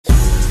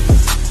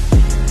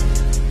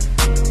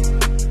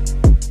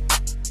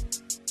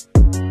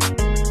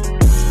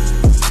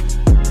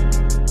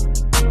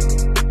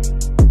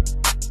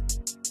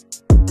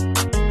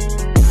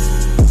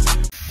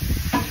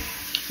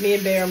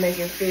and Bay are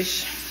making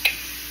fish.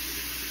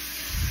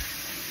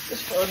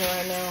 It's frozen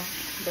right now,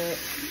 but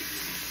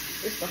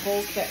it's the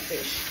whole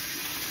catfish.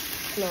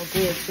 Smells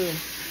good too.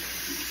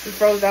 We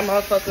froze that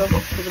motherfucker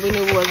because we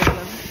knew we wasn't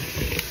gonna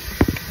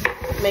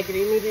make it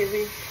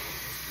immediately.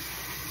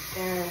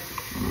 And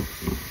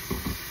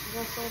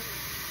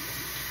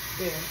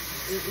yeah,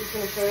 we're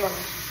gonna show you the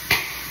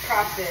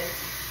process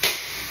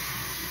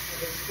of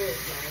this fish,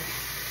 man.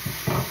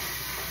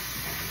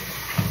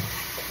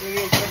 We're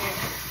gonna put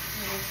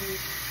it.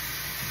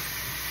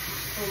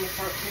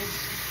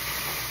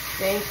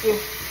 Thank you.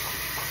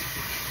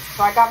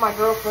 So I got my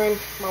girlfriend,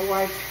 my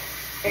wife,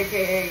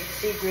 aka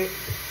Secret,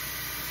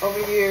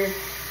 over here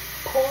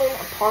pulling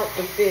apart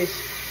the fish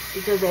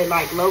because they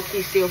like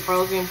low-key still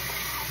frozen.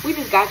 We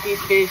just got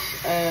these fish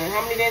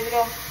how many days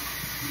ago?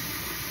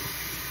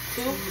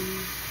 2? No, 2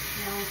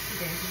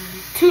 days ago.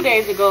 2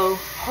 days ago,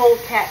 whole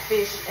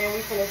catfish, and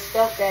we finna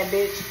stuff that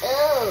bitch.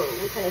 Oh,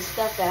 we finna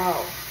stuff that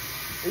hoe.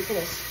 We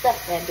finna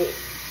stuff that bitch.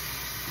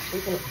 We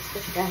finna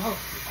stuff that hoe.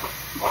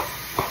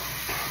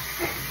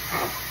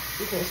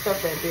 We finna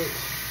stuff that bitch.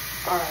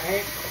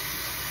 Alright.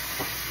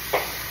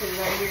 Put it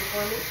right here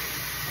for me.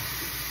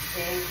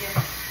 Thank you.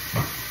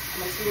 I'm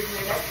gonna season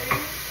it up for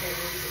you, and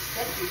then you can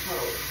stuff these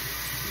hoes.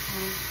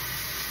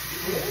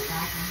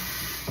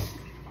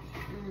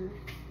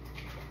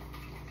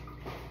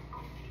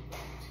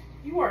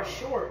 You are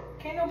short.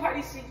 Can't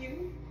nobody see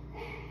you.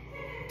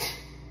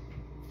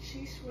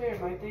 She swears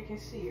like they can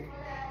see her.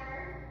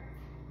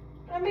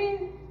 I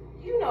mean,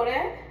 you know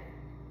that.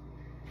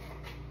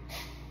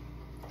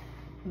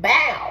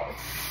 Bow.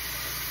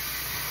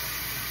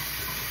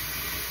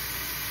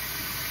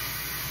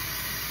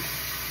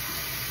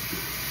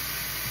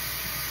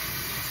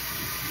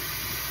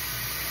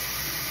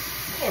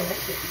 Damn, that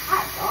shit's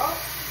hot, dog.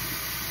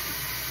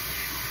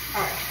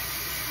 Alright.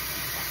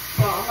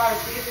 So I'm about to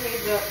season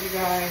these up, you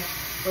guys,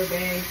 for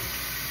Bay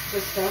to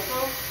stuff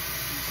them.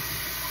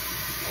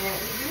 And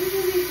we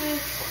usually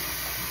just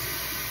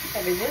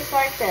have it just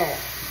like that.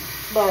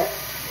 But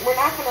we're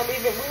not gonna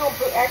leave it. We're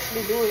gonna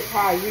actually do it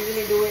how I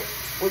usually do it,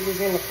 which is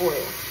in the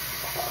foil.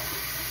 So,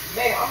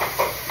 Bay, I'm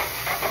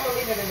gonna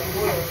leave it in the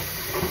foil.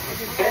 It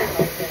just goes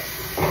like that.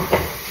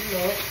 You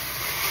know it.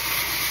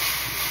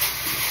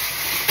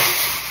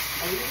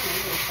 Are you gonna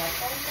use a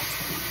stuff on it?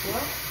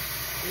 What?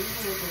 Are you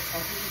gonna use a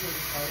stuff on it?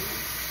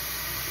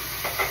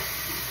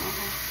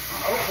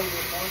 I'll open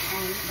it though.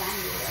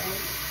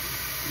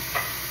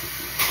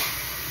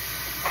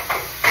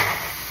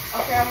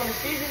 Okay, I'm gonna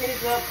season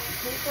these up.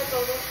 Can you put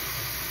those up?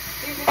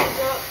 Season these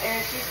up,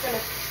 and she's gonna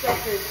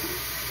stuff this.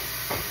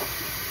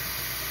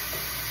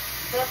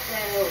 Stuff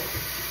that up.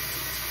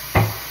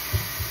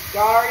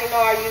 Y'all already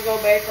know I use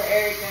Obey for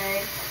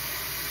everything.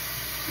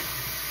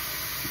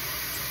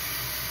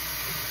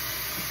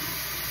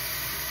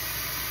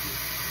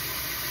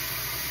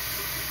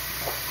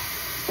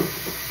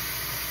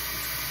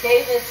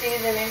 Cajun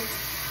seasoning.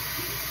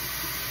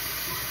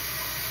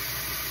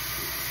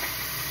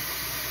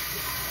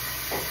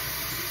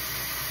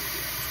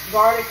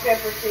 Garlic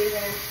pepper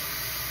seasoning.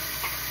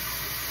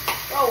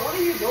 Oh, what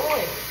are you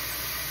doing?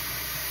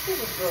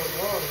 This is so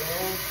long,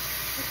 man.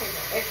 You take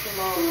an extra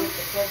long with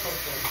the pepper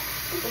thing.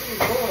 What are you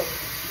doing?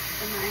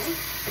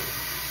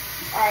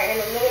 Alright,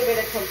 and a little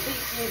bit of complete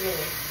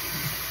seasoning.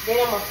 Then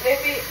I'm gonna flip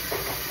it.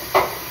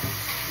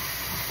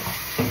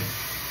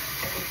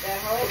 Like that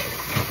hoe.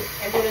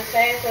 And do the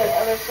same to the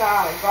other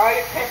side.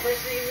 Garlic pepper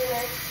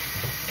seasoning.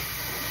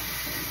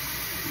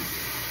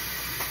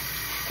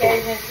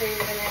 Cajun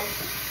seasoning.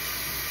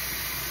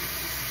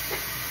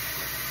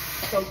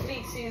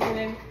 Complete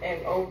seasoning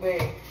and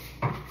Obey.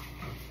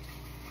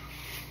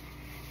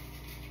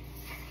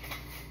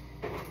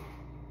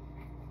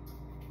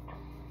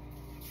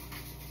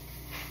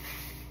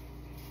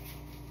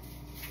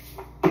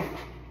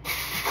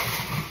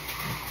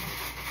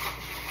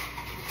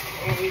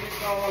 And we just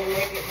don't want to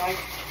make it like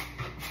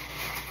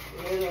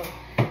little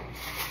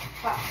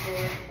pot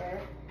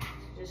there.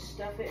 Just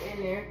stuff it in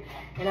there.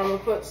 And I'm gonna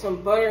put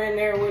some butter in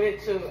there with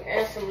it too,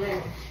 and some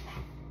lemon.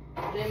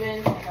 Lemon,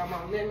 I got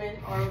my lemon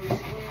already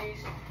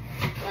squeezed.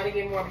 Gotta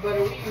get more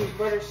butter. We use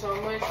butter so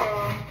much,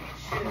 y'all.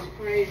 Shit is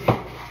crazy.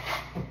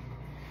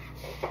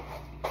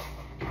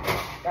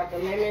 Got the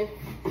lemon.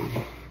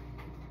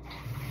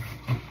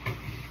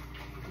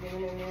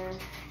 Lemon in there.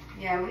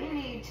 Yeah, we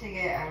need to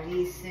get at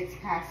least 6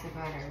 packs of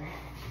butter.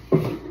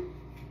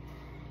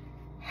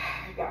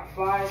 We got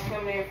flies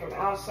coming in from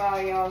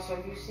outside, y'all. So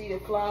if you see the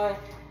fly,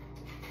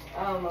 I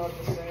don't know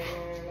what to say,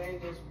 man.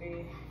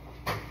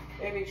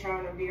 They be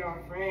trying to be our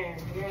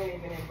friends. We don't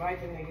even invite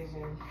the niggas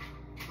in.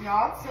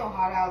 Y'all, it's so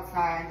hot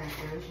outside that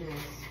there's just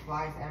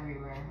flies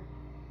everywhere.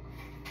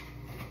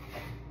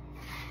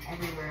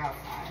 Everywhere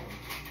outside.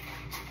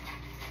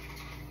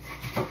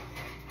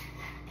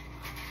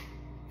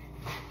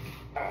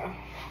 I'm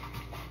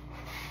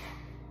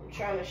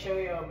trying to show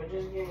y'all, but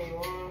just give me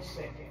 1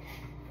 second.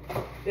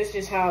 This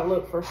is how it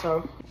looked for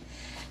so.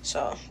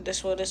 So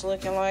this what it's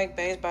looking like.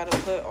 Bae's about to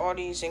put all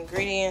these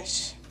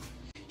ingredients.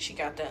 She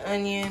got the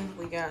onion,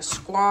 we got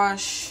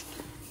squash,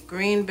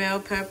 green bell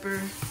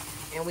pepper,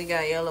 and we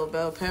got yellow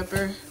bell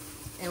pepper,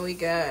 and we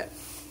got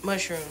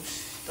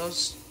mushrooms.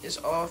 Those is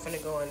all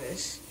finna go in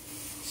this.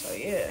 So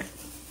yeah.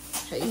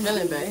 How you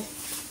feeling, babe?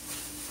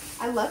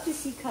 I love to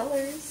see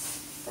colors,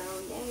 so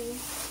yay.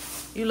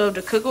 You love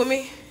to cook with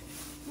me?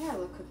 Yeah, I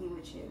love cooking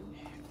with you.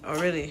 Oh,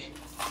 really?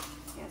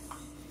 Yes.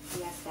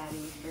 Yes,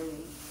 Daddy,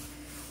 really.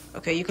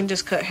 Okay, you can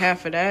just cut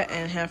half of that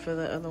and half of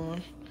the other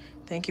one.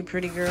 Thank you,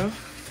 pretty girl.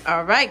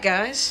 All right,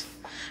 guys.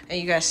 And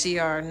you guys see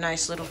our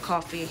nice little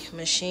coffee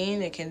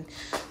machine. It can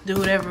do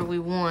whatever we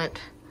want.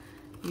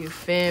 You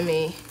feel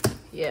me?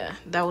 Yeah,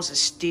 that was a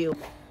steal.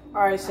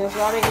 All right, since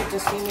y'all didn't get to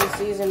see me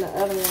season the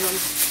other one, I'm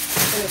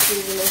gonna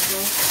season this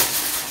one.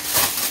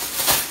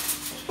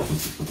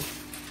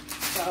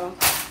 So,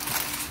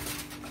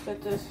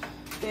 put this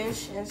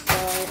fish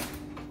inside.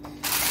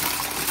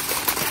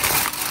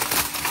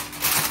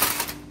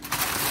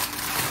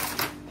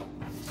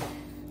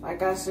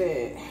 Like I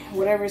said,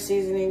 whatever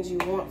seasonings you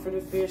want for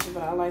the fish,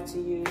 but I like to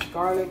use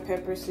garlic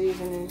pepper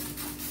seasoning,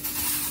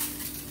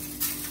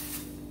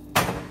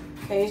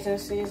 Cajun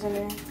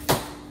seasoning,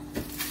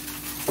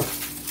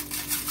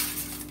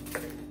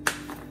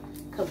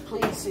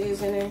 complete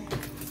seasoning,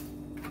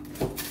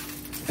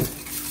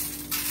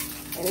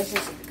 and it's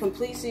just,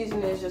 complete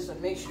seasoning is just a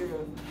mixture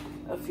of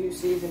a few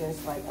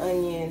seasonings like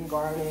onion,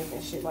 garlic,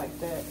 and shit like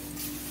that,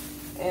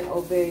 and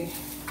obey.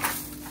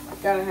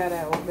 Gotta have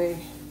that obey.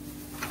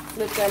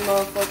 Flip that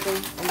motherfucker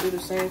and do the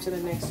same to the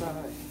next side.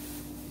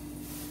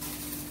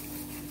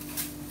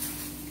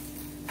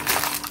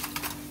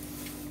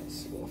 Let's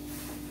see.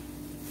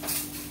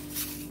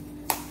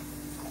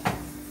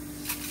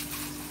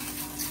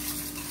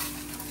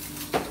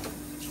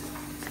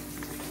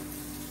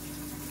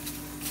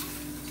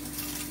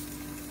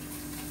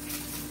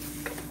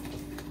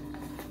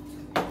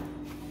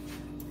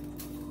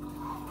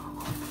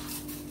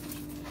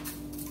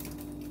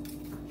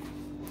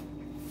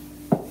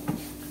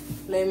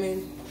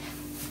 Lemon.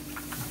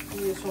 You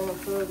just want to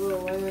put a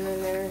little lemon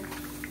in there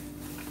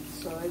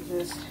so it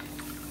just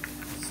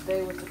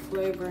stay with the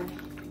flavor,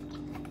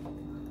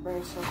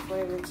 bring some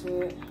flavor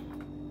to it.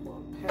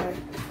 Okay.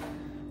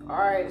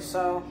 Alright,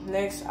 so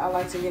next I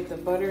like to get the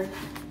butter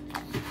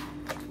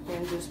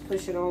and just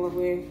push it all the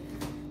way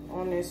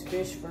on this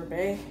fish for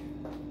Bae.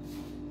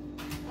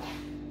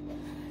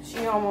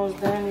 She almost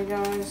done, you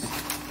guys.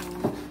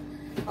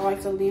 I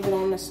like to leave it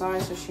on the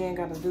side so she ain't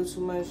got to do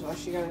too much. All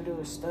she got to do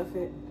is stuff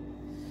it.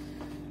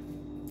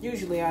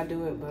 Usually I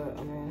do it, but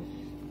I mean,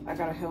 I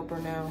gotta help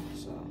her now,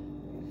 so.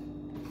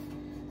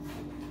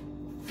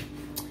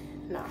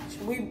 Nah,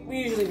 we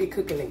usually be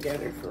cooking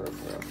together for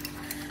real.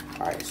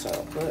 All right, so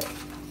put a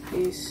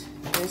piece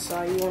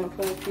inside. You wanna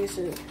put a piece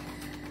of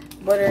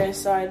butter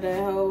inside that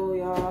hole,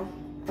 y'all.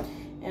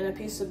 And a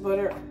piece of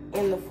butter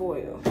in the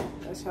foil.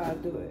 That's how I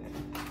do it.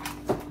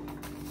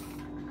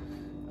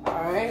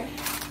 All right,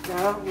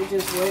 now we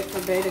just wait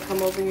for Bae to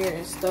come over here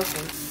and stuff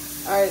him.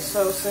 Alright,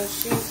 so since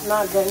she's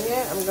not done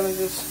yet, I'm going to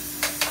just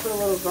put a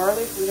little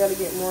garlic. We got to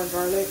get more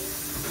garlic.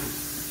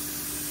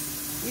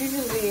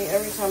 Usually,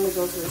 every time we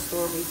go to the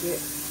store, we get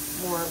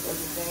more of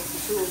everything.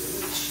 2 of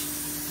each.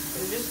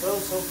 It just goes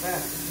so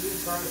fast. We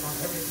use garlic on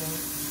everything.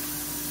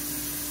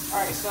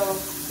 Alright, so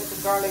put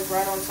the garlic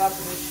right on top of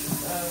the,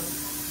 I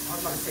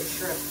was about to say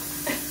shrimp.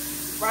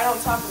 Right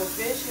on top of the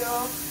fish,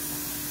 y'all.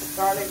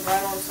 Garlic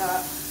right on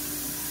top.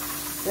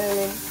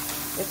 Then,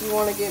 if you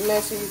want to get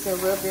messy, you can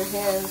rub your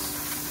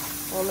hands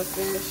on the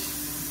fish.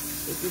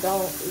 If you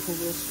don't, you can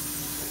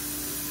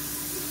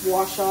just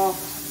wash off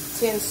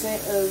 10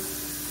 cents of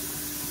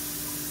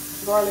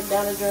garlic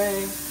down the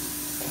drain.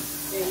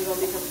 Then you're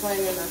gonna be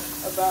complaining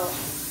about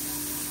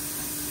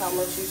how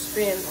much you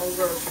spend on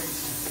groceries.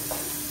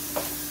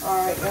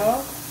 Alright,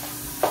 y'all.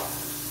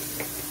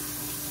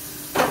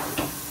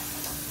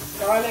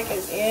 Garlic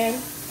is in.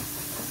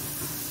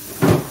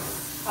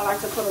 I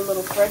like to put a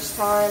little fresh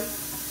thyme.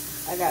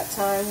 I got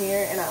thyme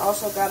here, and I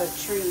also got a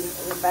tree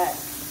in the back.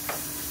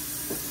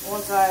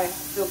 Once I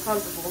feel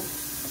comfortable,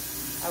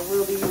 I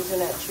will be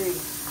using that tree.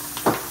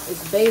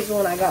 It's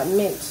basil and I got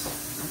mint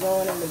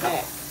growing in the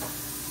back.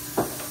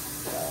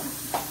 So,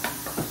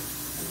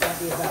 I'm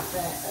happy about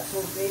that. I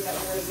told Babe I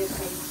was going to get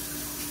some.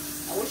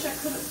 I wish I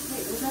could have.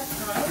 Wait, was that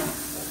thyme?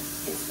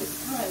 It's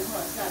thyme,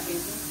 huh? It's not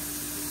basil.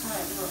 It's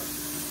thyme, huh?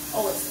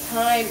 Oh, it's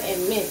thyme and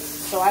mint.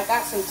 So I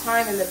got some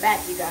thyme in the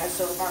back, you guys.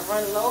 So if I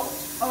run low.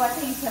 Oh, I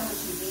think you said what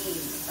you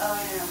need. Oh,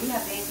 no. We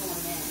have basil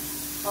and mint.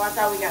 Oh, I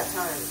thought we got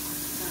thyme.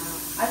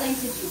 I think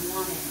that you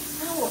want it.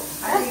 No,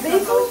 I that's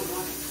think basil? you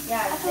want it.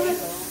 Yeah, it's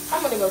basil.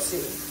 I'm gonna go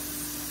see.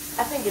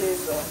 I think it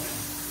is though.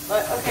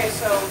 But okay,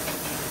 so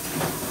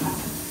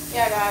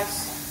yeah,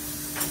 guys,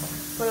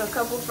 put a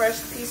couple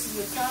fresh pieces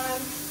of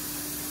thyme.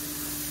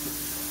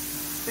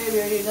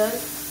 Baby, are you done?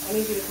 I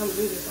need you to come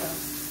do this now.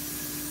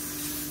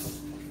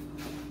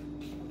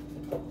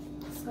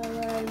 So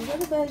these are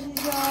the veggies,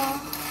 y'all.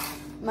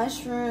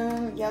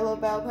 Mushroom, yellow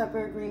bell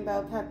pepper, green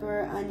bell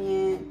pepper,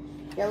 onion,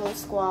 yellow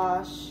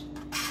squash.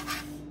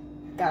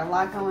 Got a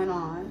lot going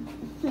on.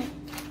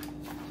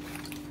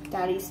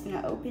 Daddy's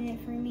gonna open it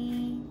for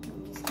me.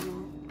 I'm just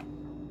gonna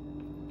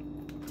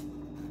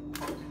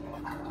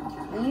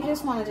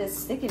just want to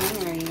just stick it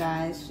in there, you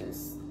guys.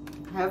 Just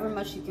however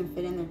much you can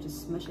fit in there,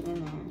 just smush it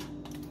in there.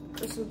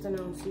 Put something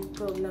else. You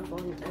put enough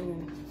on your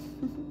onion.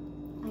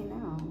 I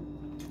know.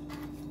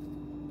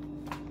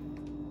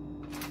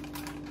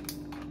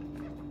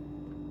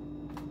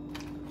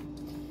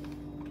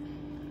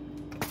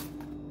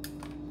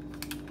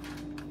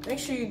 Make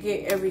sure you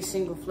get every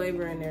single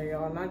flavor in there,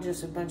 y'all, not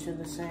just a bunch of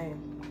the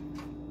same.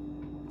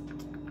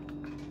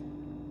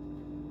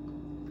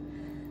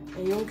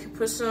 And you can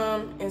put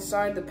some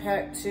inside the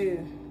pack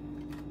too.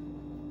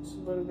 Just a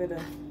little bit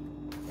of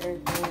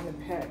everything in the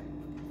pack,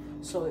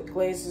 so it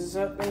glazes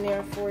up in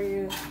there for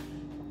you.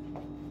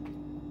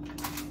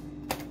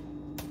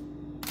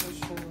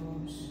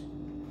 Mushrooms.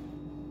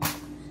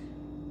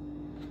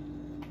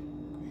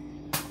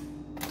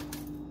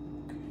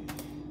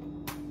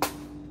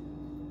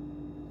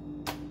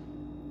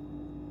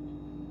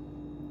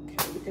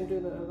 Okay, we can do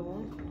the other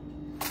one.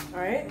 All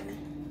right,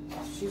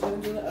 she's gonna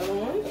do the other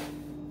one.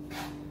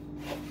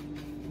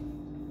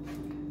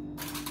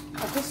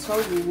 I just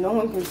told you, no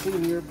one can see you.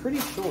 You're pretty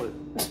short.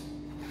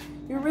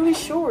 You're really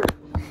short.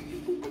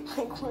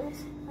 Like what?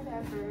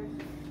 Whatever.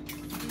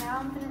 Now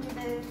I'm gonna do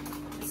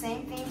the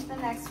same thing to the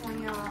next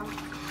one, y'all.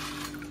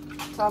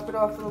 Top it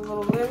off with a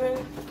little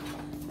lemon,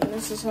 and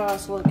this is how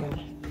it's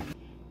looking.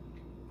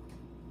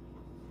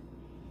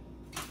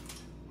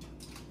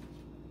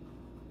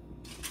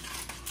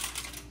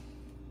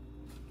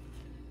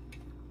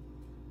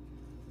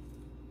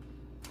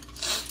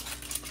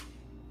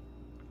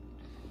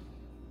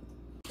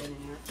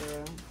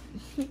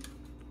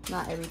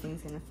 Not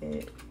everything's gonna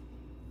fit.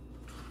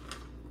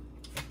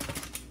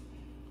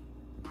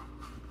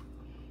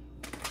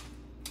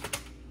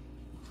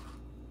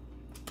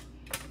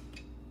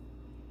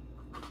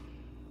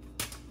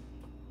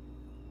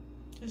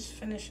 Just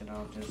finish it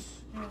off, just,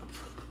 yeah.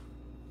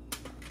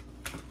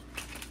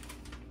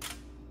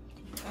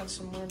 Add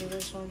some more to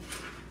this one.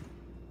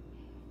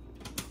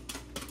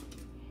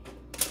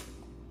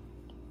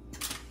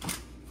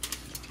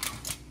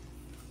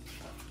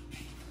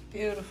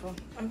 Beautiful.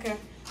 Okay,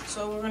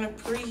 so we're gonna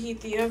preheat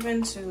the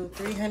oven to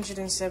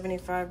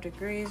 375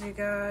 degrees, you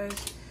guys.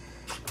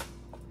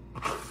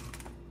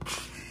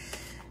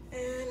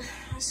 And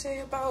I say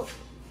about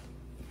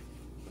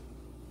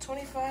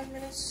 25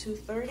 minutes to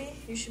 30,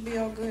 you should be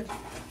all good.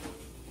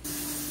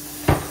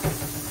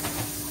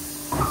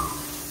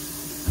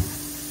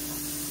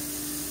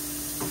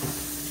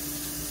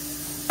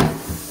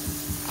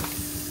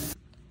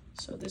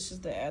 So this is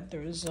the after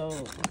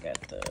result. Look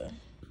at the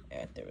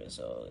after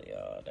result,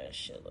 y'all. That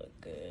shit look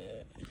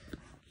good.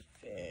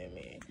 Feel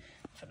me?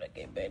 I'm finna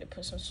get back to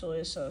put some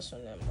soy sauce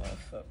on that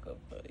motherfucker,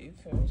 but you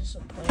feel me? Just a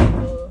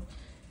plain little,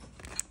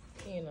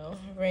 you know,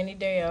 rainy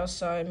day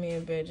outside. Me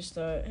and Bae just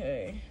thought,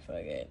 hey, fuck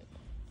it.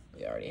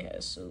 We already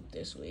had soup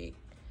this week.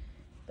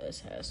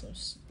 Let's have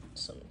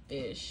some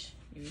fish.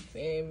 You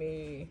feel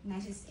me?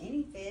 Not just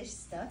any fish,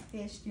 stuffed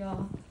fish,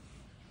 y'all.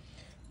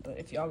 But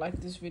if y'all like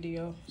this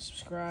video,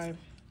 subscribe,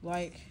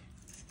 like,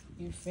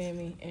 you feel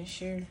me, and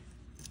share.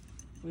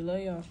 We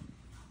love y'all.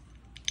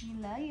 We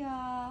love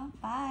y'all.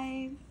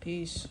 Bye.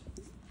 Peace.